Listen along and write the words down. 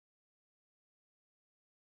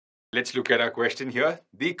Let's look at our question here.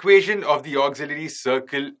 The equation of the auxiliary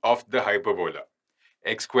circle of the hyperbola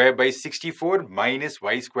x square by 64 minus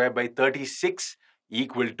y square by 36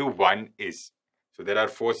 equal to 1 is. So there are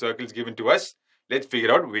 4 circles given to us. Let's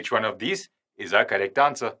figure out which one of these is our correct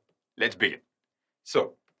answer. Let's begin.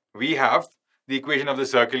 So we have the equation of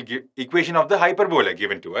the hyperbola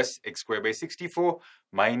given to us, x square by 64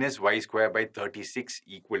 minus y square by 36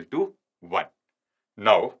 equal to 1.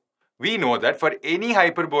 Now, we know that for any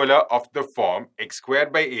hyperbola of the form x square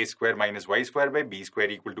by a square minus y square by b square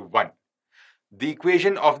equal to 1, the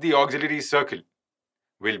equation of the auxiliary circle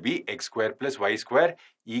will be x square plus y square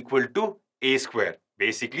equal to a square.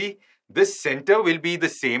 Basically, this center will be the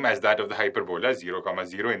same as that of the hyperbola, 0,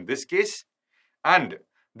 0 in this case, and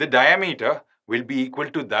the diameter will be equal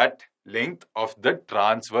to that length of the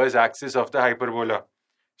transverse axis of the hyperbola.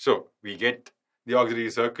 So, we get the auxiliary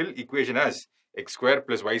circle equation as x square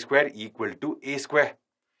plus y square equal to a square.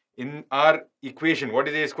 In our equation, what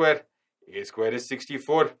is a square? A square is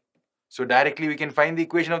 64. So directly we can find the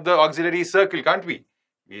equation of the auxiliary circle, can't we?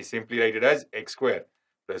 We simply write it as x square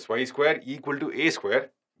plus y square equal to a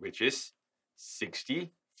square, which is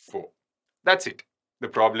 64. That's it. The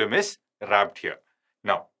problem is wrapped here.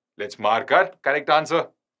 Now, let's mark our correct answer.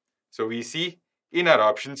 So we see in our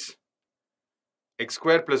options, x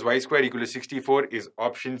square plus y square equal to 64 is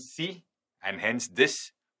option C, and hence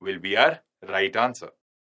this will be our right answer.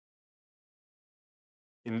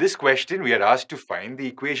 In this question, we are asked to find the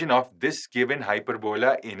equation of this given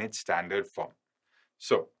hyperbola in its standard form.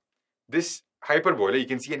 So, this hyperbola, you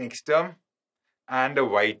can see an x term and a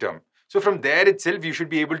y term. So, from there itself, you should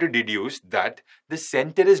be able to deduce that the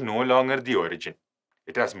center is no longer the origin.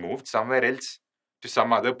 It has moved somewhere else to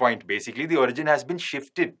some other point. Basically, the origin has been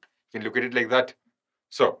shifted. You can look at it like that.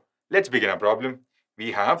 So, let's begin our problem.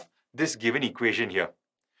 We have this given equation here.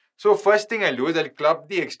 So, first thing I'll do is I'll club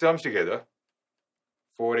the x terms together.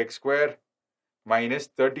 4x square minus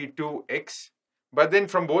 32x. But then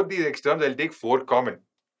from both these x terms, I'll take 4 common.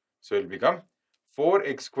 So it will become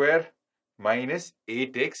 4x square minus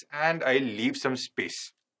 8x, and I'll leave some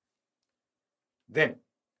space. Then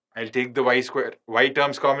I'll take the y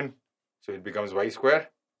terms common. So it becomes y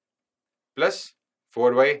square plus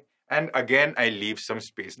 4y, and again I'll leave some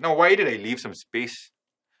space. Now why did I leave some space?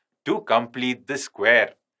 To complete the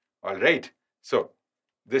square. Alright. So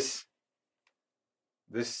this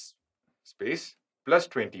space plus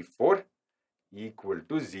 24 equal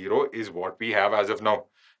to 0 is what we have as of now.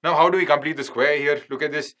 Now, how do we complete the square here? Look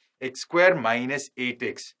at this. X square minus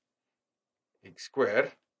 8x. X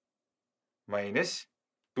square minus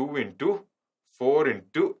 2 into 4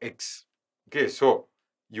 into x. Okay, so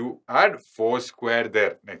you add 4 square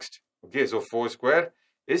there next. Okay, so 4 square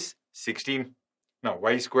is 16. Now,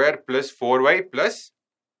 y square plus 4y plus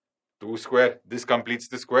 2 square. This completes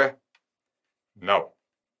the square. Now,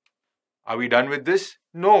 are we done with this?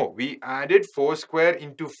 No, we added 4 square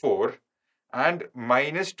into 4 and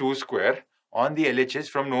minus 2 square on the LHS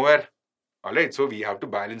from nowhere. Alright, so we have to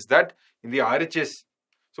balance that in the RHS.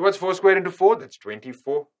 So what's 4 square into 4? That's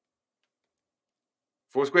 24.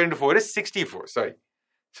 4 square into 4 is 64, sorry.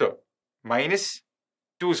 So minus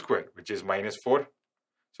 2 square, which is minus 4.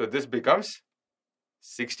 So this becomes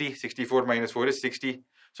 60. 64 minus 4 is 60.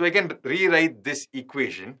 So I can rewrite this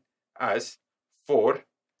equation as 4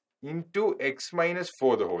 into x minus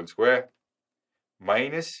 4 the whole square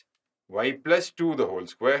minus y plus 2 the whole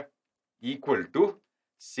square equal to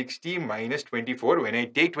 60 minus 24 when I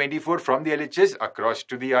take 24 from the LHS across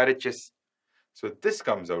to the RHS. So this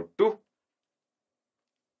comes out to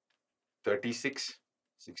 36.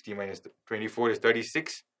 60 minus 24 is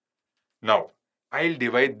 36. Now, I'll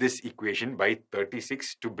divide this equation by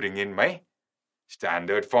 36 to bring in my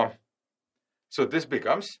standard form. So this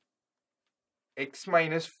becomes x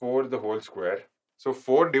minus 4 the whole square. So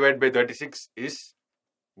 4 divided by 36 is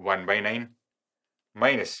 1 by 9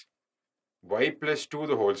 minus y plus 2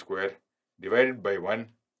 the whole square divided by 1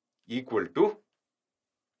 equal to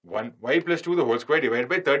 1. Y plus 2 the whole square divided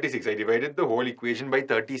by 36. I divided the whole equation by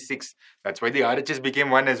 36. That's why the RHS became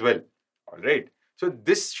 1 as well. Alright. So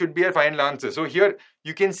this should be our final answer. So here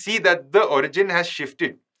you can see that the origin has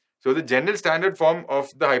shifted. So the general standard form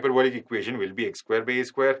of the hyperbolic equation will be x square by a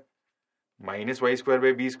square minus y square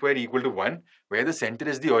by b square equal to 1, where the center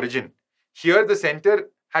is the origin. Here the center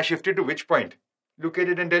has shifted to which point? Look at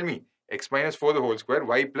it and tell me. X minus 4 the whole square,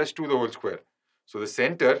 y plus 2 the whole square. So the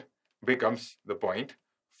center becomes the point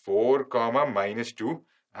 4 comma minus 2,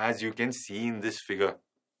 as you can see in this figure.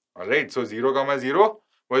 Alright, so 0 comma 0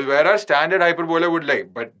 was where our standard hyperbola would lie.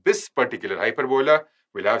 But this particular hyperbola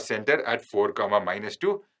will have center at 4 comma minus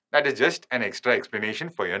 2. That is just an extra explanation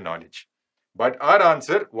for your knowledge. But our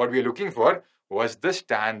answer, what we are looking for, was the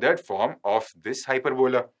standard form of this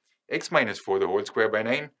hyperbola. X minus 4 the whole square by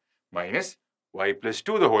 9 minus y plus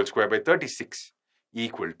 2 the whole square by 36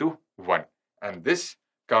 equal to 1. And this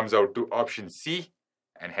comes out to option C,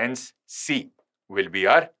 and hence C will be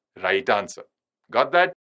our right answer. Got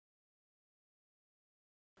that?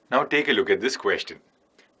 Now take a look at this question.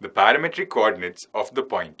 The parametric coordinates of the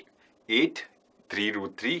point 8, 3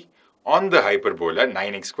 root 3 on the hyperbola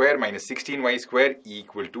 9x square minus 16y square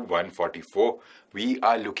equal to 144. We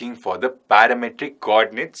are looking for the parametric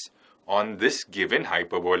coordinates on this given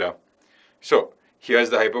hyperbola. So here's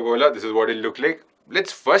the hyperbola. This is what it will look like.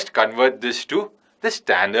 Let's first convert this to the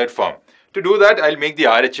standard form. To do that, I'll make the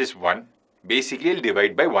RHS 1. Basically, I'll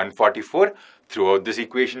divide by 144 throughout this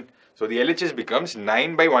equation. So the LHS becomes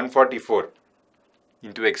 9 by 144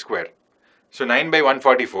 into x square. So 9 by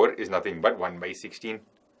 144 is nothing but 1 by 16.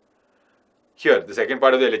 Here, the second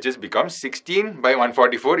part of the LHS becomes 16 by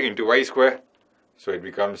 144 into y square. So it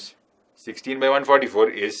becomes 16 by 144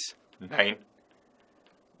 is 9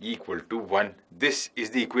 equal to 1. This is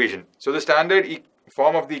the equation. So the standard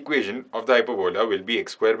form of the equation of the hyperbola will be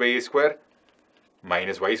x square by a square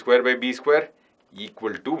minus y square by b square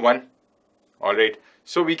equal to 1. Alright,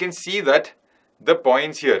 so we can see that the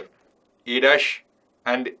points here, a dash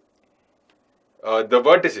and the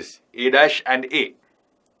vertices a dash and a,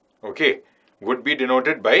 okay, would be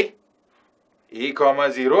denoted by a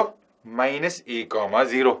comma 0 minus a comma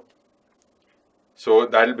 0. So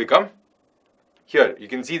that will become, here you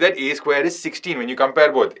can see that a square is 16 when you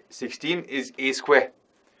compare both. 16 is a square.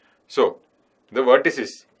 So the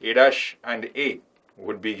vertices a dash and a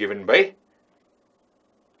would be given by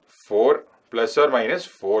 4 plus or minus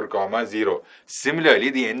 4 comma 0. Similarly,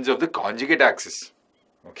 the ends of the conjugate axis,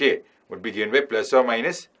 okay, would be given by plus or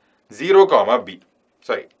minus 0 comma b.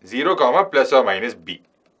 Sorry, 0 comma plus or minus b.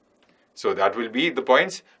 So that will be the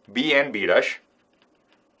points b and b dash.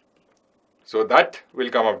 So that will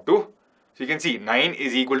come up to, so you can see 9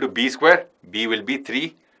 is equal to b square, b will be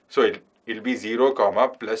 3. So it will be 0 comma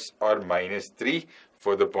plus or minus 3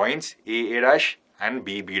 for the points a dash and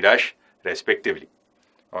b dash respectively.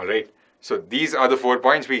 Alright, so these are the 4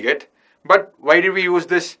 points we get. But why did we use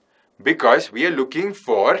this? Because we are looking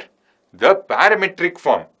for the parametric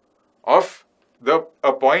form of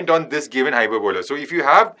a point on this given hyperbola. So if you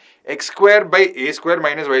have x square by a square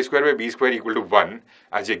minus y square by b square equal to 1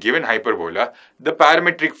 as your given hyperbola, the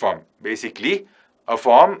parametric form, basically a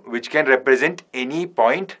form which can represent any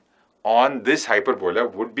point on this hyperbola,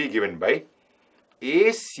 would be given by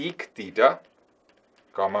a sec theta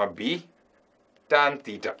comma b tan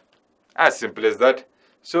theta. As simple as that.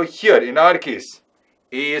 So here in our case,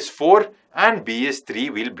 a is 4 and b is 3.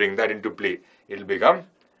 We'll bring that into play. It will become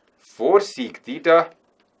 4 sec theta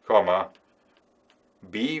comma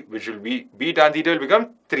b, which will be b tan theta, will become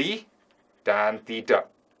 3 tan theta.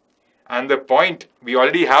 And the point, we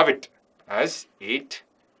already have it as 8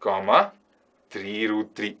 comma 3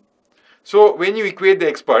 root 3. So when you equate the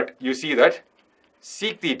x part, you see that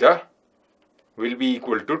sec theta will be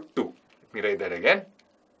equal to 2. Let me write that again.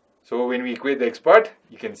 So when we equate the x part,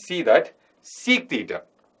 you can see that sec theta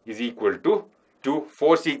is equal to 2.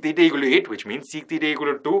 4 sec theta equal to 8, which means sec theta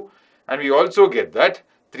equal to 2. And we also get that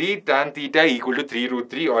 3 tan theta equal to 3 root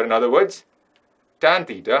 3, or in other words, tan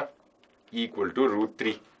theta equal to root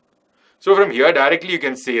 3. So from here directly you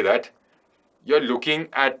can say that you're looking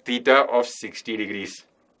at theta of 60 degrees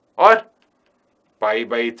or pi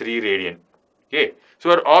by 3 radian. Okay,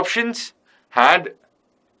 so our options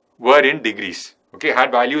were in degrees. Okay,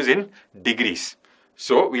 had values in degrees.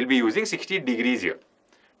 So we'll be using 60 degrees here.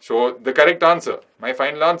 So the correct answer, my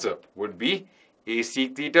final answer, would be a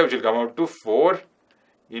sec theta, which will come out to 4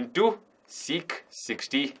 into sec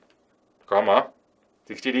 60 comma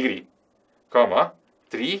 60 degree comma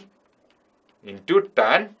 3 into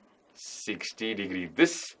tan 60 degree.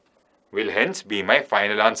 This will hence be my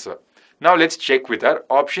final answer. Now let's check with our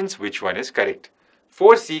options which one is correct.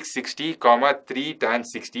 4 sec 60 comma 3 tan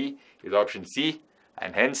 60 is option C,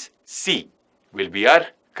 and hence C will be our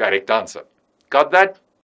correct answer. Got that?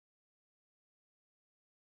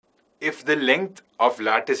 If the length of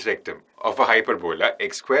lattice rectum of a hyperbola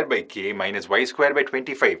x square by k minus y square by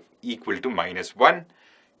 25 equal to minus 1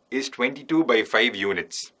 is 22 by 5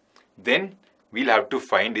 units, then we'll have to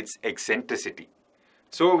find its eccentricity.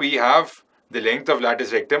 So we have the length of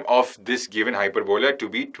lattice rectum of this given hyperbola to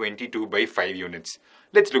be 22 by 5 units.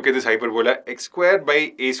 Let's look at this hyperbola x square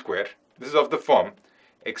by a square. This is of the form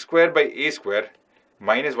x square by a square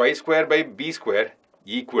minus y square by b square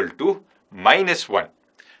equal to minus 1.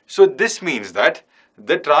 So this means that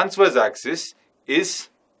the transverse axis is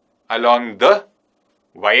along the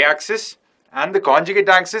y-axis and the conjugate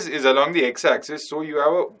axis is along the x-axis. So you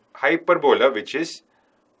have a hyperbola which is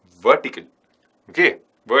vertical. Okay,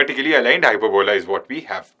 vertically aligned hyperbola is what we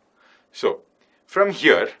have. So from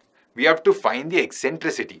here we have to find the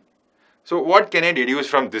eccentricity. So what can I deduce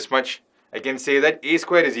from this much? I can say that a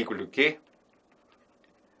square is equal to k.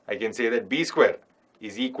 I can say that b square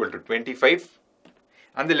is equal to 25.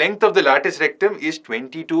 And the length of the lattice rectum is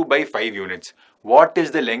 22 by 5 units. What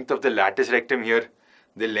is the length of the lattice rectum here?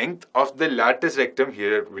 The length of the lattice rectum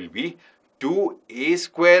here will be 2a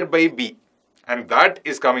square by b. And that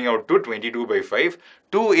is coming out to 22 by 5.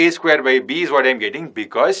 2a square by b is what I am getting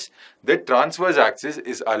because the transverse axis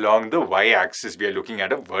is along the y-axis. We are looking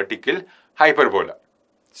at a vertical hyperbola.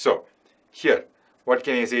 So, here, what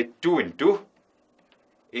can I say? 2 into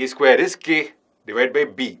a square is k divided by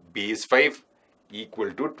b. b is 5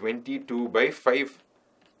 equal to 22 by 5.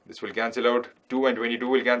 This will cancel out. 2 and 22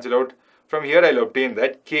 will cancel out. From here, I'll obtain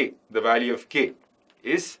that k, the value of k,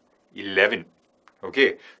 is 11.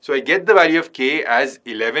 Okay, so I get the value of k as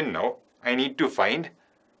 11 now. I need to find.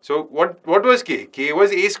 So what was k? K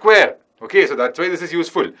was a square. Okay, so that's why this is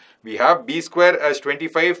useful. We have b square as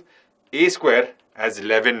 25, a square as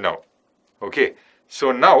 11 now. Okay,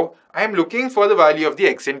 so now I am looking for the value of the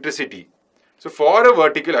eccentricity. So for a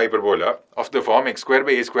vertical hyperbola of the form x square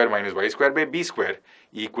by a square minus y square by b square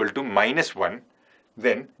equal to minus 1,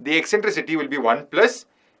 then the eccentricity will be 1 plus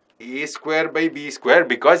a square by b square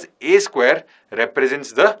because a square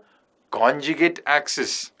represents the conjugate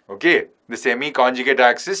axis. Okay, the semi-conjugate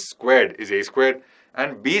axis squared is a squared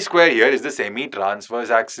and b square here is the semi-transverse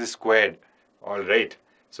axis squared. Alright,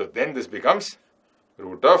 so then this becomes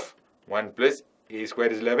root of 1 plus a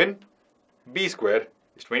square is 11, b square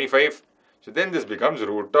is 25. So then this becomes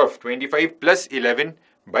root of 25 plus 11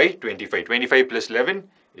 by 25. 25 plus 11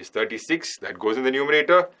 is 36, that goes in the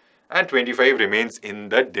numerator, and 25 remains in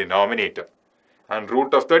the denominator. And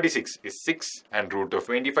root of 36 is 6 and root of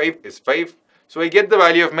 25 is 5. So I get the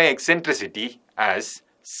value of my eccentricity as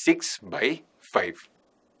 6 by 5.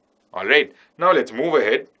 Alright, now let's move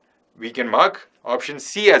ahead. We can mark option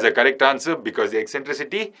C as a correct answer because the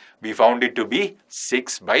eccentricity, we found it to be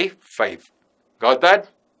 6 by 5. Got that?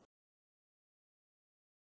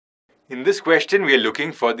 In this question, we are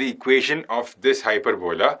looking for the equation of this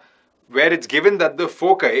hyperbola where it's given that the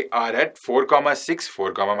foci are at 4, 6,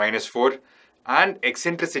 4, minus 4 and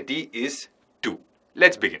eccentricity is 2.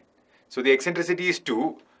 Let's begin. So the eccentricity is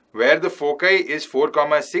 2 where the foci is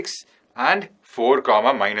 4, 6 and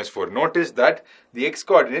 4, minus 4. Notice that the x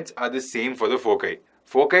coordinates are the same for the foci.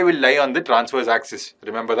 Foci will lie on the transverse axis.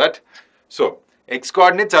 Remember that? So x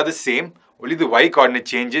coordinates are the same. Only the y coordinate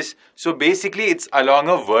changes. So basically it's along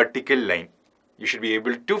a vertical line. You should be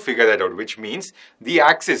able to figure that out, which means the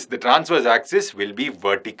axis, the transverse axis will be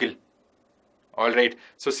vertical. Alright,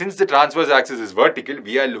 so since the transverse axis is vertical,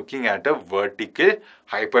 we are looking at a vertical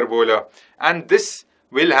hyperbola. And this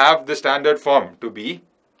will have the standard form to be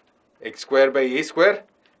x square by a square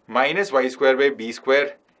minus y square by b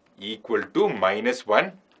square equal to minus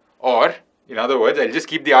 1. Or, in other words, I'll just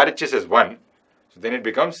keep the RHS as 1. So then it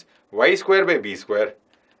becomes y square by b square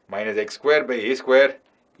minus x square by a square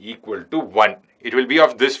equal to 1. It will be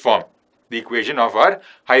of this form, the equation of our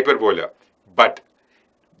hyperbola. But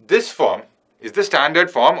this form is the standard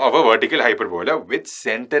form of a vertical hyperbola with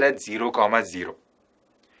center at 0, 0.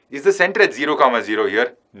 Is the center at 0, 0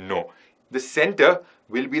 here? No. The center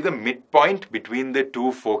will be the midpoint between the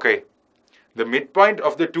two foci. The midpoint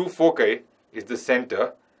of the two foci is the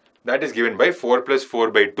center, that is given by 4 plus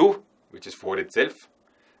 4 by 2, which is 4 itself,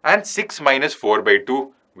 and 6 minus 4 by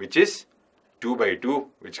 2, which is 2 by 2,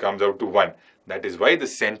 which comes out to 1. That is why the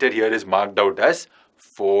center here is marked out as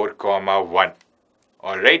 4, 1.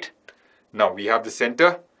 Alright, now we have the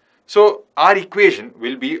center. So our equation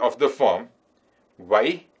will be of the form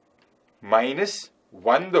y minus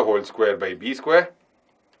 1 the whole square by b square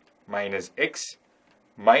minus x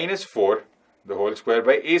minus 4 the whole square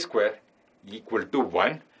by a square equal to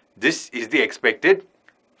 1. This is the expected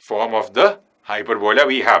form of the hyperbola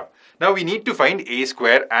we have. Now we need to find a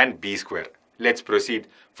square and b square. Let's proceed.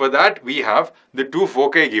 For that we have the two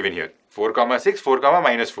foci given here. 4, 6, 4,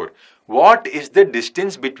 minus 4. What is the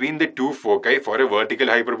distance between the two foci for a vertical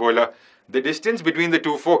hyperbola? The distance between the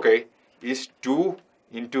two foci is 2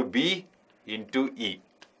 into b into e.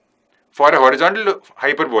 For a horizontal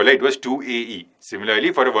hyperbola, it was 2ae.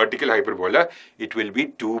 Similarly, for a vertical hyperbola, it will be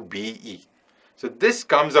 2be. So this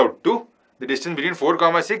comes out to the distance between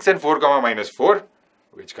 4, 6 and 4, minus 4,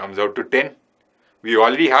 which comes out to 10. We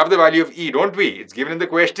already have the value of e, don't we? It's given in the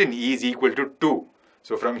question, e is equal to 2.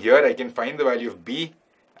 So from here, I can find the value of b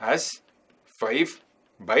as 5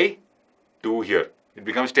 by 2 here. It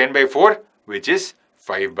becomes 10 by 4, which is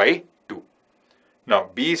 5 by 2. Now,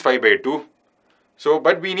 b is 5 by 2. So,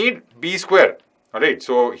 but we need b square. Alright,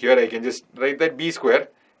 so here I can just write that b square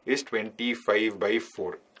is 25 by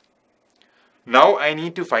 4. Now, I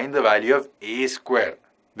need to find the value of a square,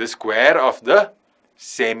 the square of the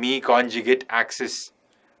semi-conjugate axis.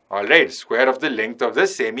 Alright, square of the length of the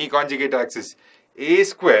semi-conjugate axis. A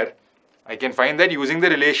square, I can find that using the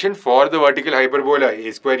relation for the vertical hyperbola.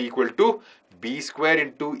 A square equal to b square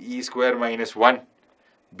into e square minus 1.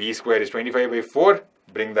 B square is 25 by 4.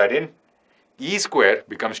 Bring that in. E square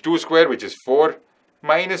becomes 2 square, which is 4,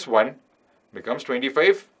 minus 1 becomes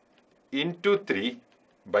 25 into 3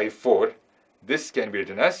 by 4. This can be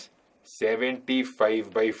written as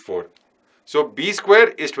 75 by 4. So b square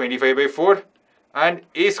is 25 by 4 and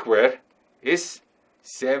a square is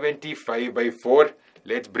 75 by 4.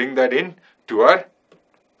 Let's bring that in to our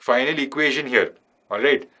final equation here.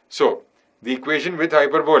 Alright, so the equation with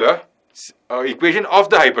hyperbola, equation of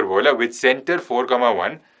the hyperbola with center 4,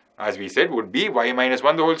 1, as we said, would be y minus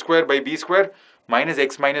 1 the whole square by b square minus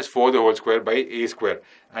x minus 4 the whole square by a square.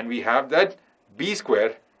 And we have that b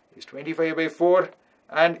square is 25 by 4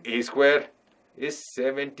 and a square is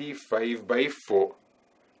 75 by 4.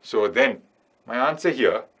 So then, my answer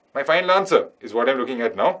here, my final answer is what I'm looking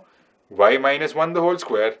at now. Y minus 1 the whole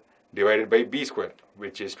square divided by b square,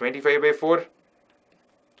 which is 25 by 4,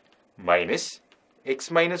 minus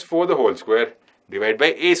x minus 4 the whole square divided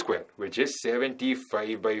by a square, which is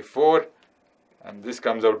 75 by 4, and this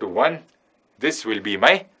comes out to 1. This will be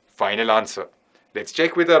my final answer. Let's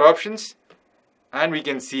check with our options, and we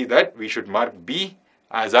can see that we should mark B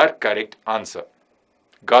as our correct answer.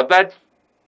 Got that?